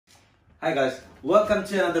Hi guys, welcome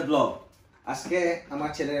to another vlog. Aske amar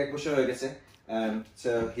chele ek boshor hoye geche.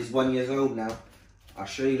 So he's 1 year old now. I'll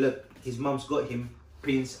show you. Look, his mom's got him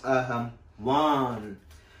Prince 1.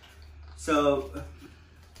 So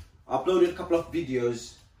I uploaded a couple of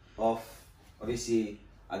videos of, obviously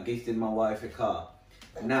I gifted my wife a car.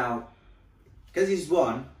 Now, because he's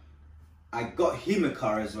 1, I got him a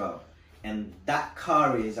car as well. And that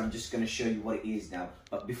car is, I'm just going to show you what it is now.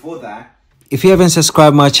 But before that, if you haven't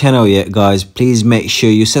subscribed my channel yet, guys, please make sure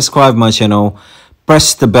you subscribe my channel,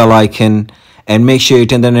 press the bell icon, and make sure you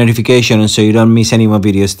turn the notification so you don't miss any more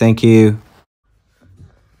videos. Thank you.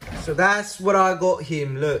 So that's what I got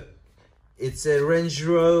him. Look, it's a Range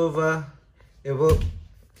Rover Evoque.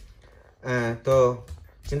 So,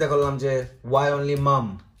 chinta korlam je, why only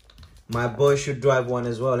mom? My boy should drive one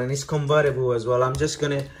as well, and it's convertible as well. I'm just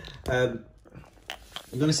gonna,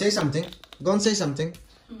 you gonna say something? Go and say something.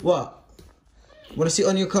 What? Want to sit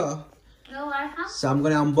on your car? No, I have. So I'm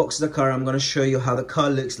going to unbox the car. I'm going to show you how the car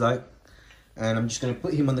looks like. And I'm just going to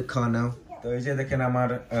put him on the car now. So this is the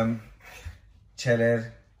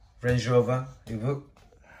Range Rover Evoque.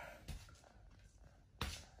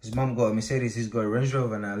 His mom got a Mercedes, he's got a Range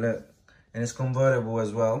Rover now, look. And it's convertible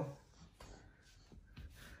as well.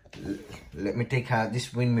 Let me take out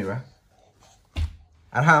this wind mirror.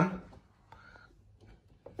 Arham.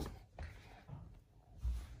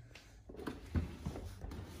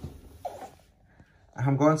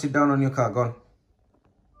 Go and sit down on your car, go on.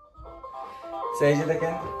 Say it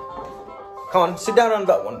again. Come on, sit down on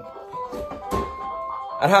that one.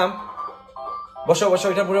 Arham.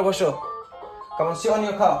 Bosho, ita pura bosho. Come on, sit on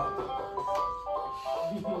your car.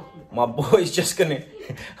 My boy's just gonna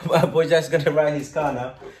ride his car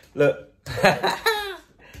now. Look. Do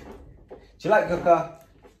you like your car?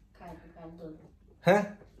 Huh?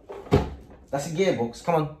 That's a gearbox,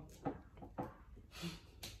 come on.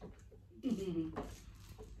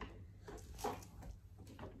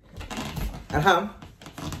 Arham.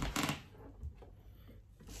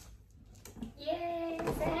 Yay,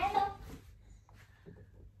 say hello.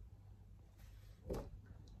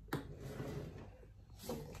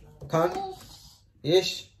 Come on.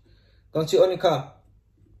 Yes. Go and sit on your car.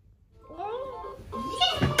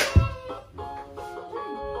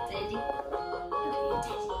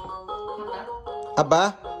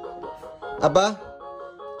 Abba? Abba?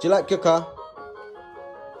 Do you like your car?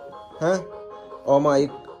 Huh? Oh my...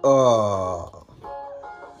 Oh.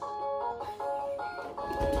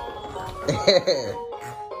 I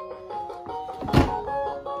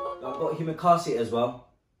got him a car seat as well.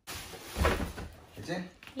 Is it?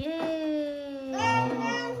 Yay!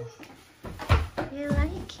 You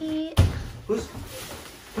like it? Who's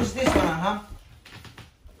this one, Arham?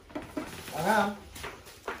 Arham?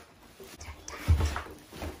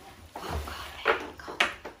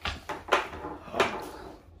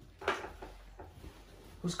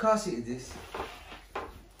 Whose car seat is this?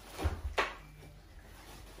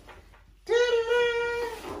 Sit here.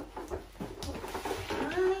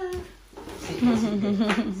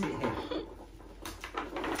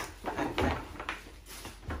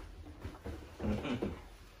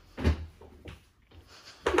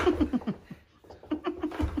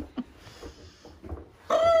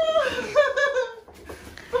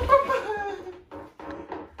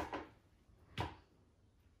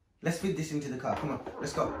 Let's fit this into the car. Come on,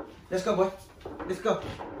 let's go. Let's go, boy. Let's go.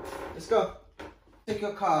 Let's go. Take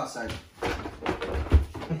your car outside.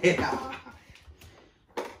 Yeah.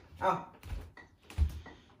 Out.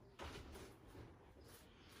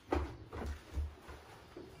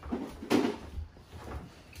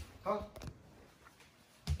 Come.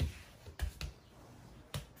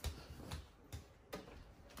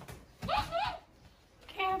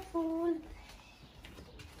 Careful.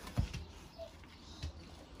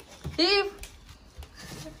 Steve.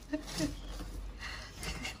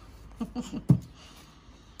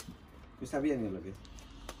 Está bien, yo lo que.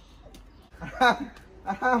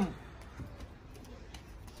 Arham.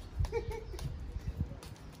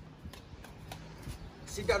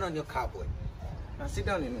 Sit down on your car, boy. Now sit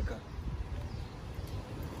down in your car.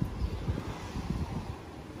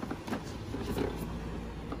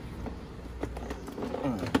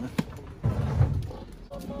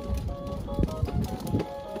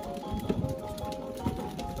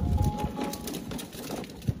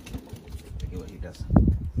 Look at what he does.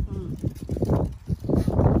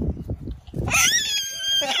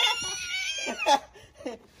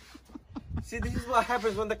 See, this is what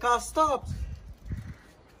happens when the car stops.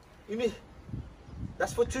 You mean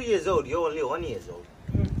that's for 2 years old? You're only 1 year old.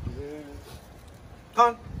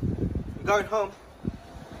 Come on, we're going home.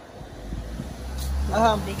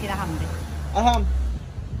 Arham.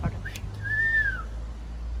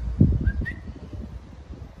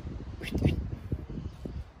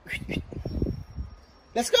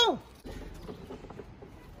 Let's go.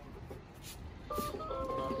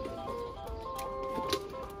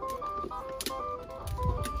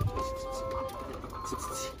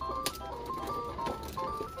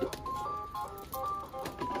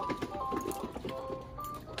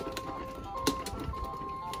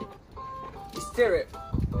 Steer it.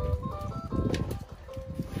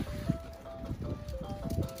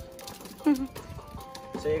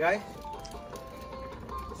 See you guys.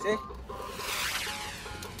 See?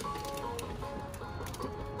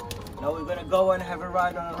 Now we're gonna go and have a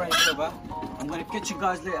ride on a Range Rover. I'm gonna catch you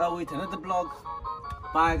guys later with another vlog.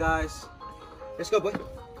 Bye guys. Let's go, boy.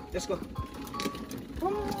 Let's go.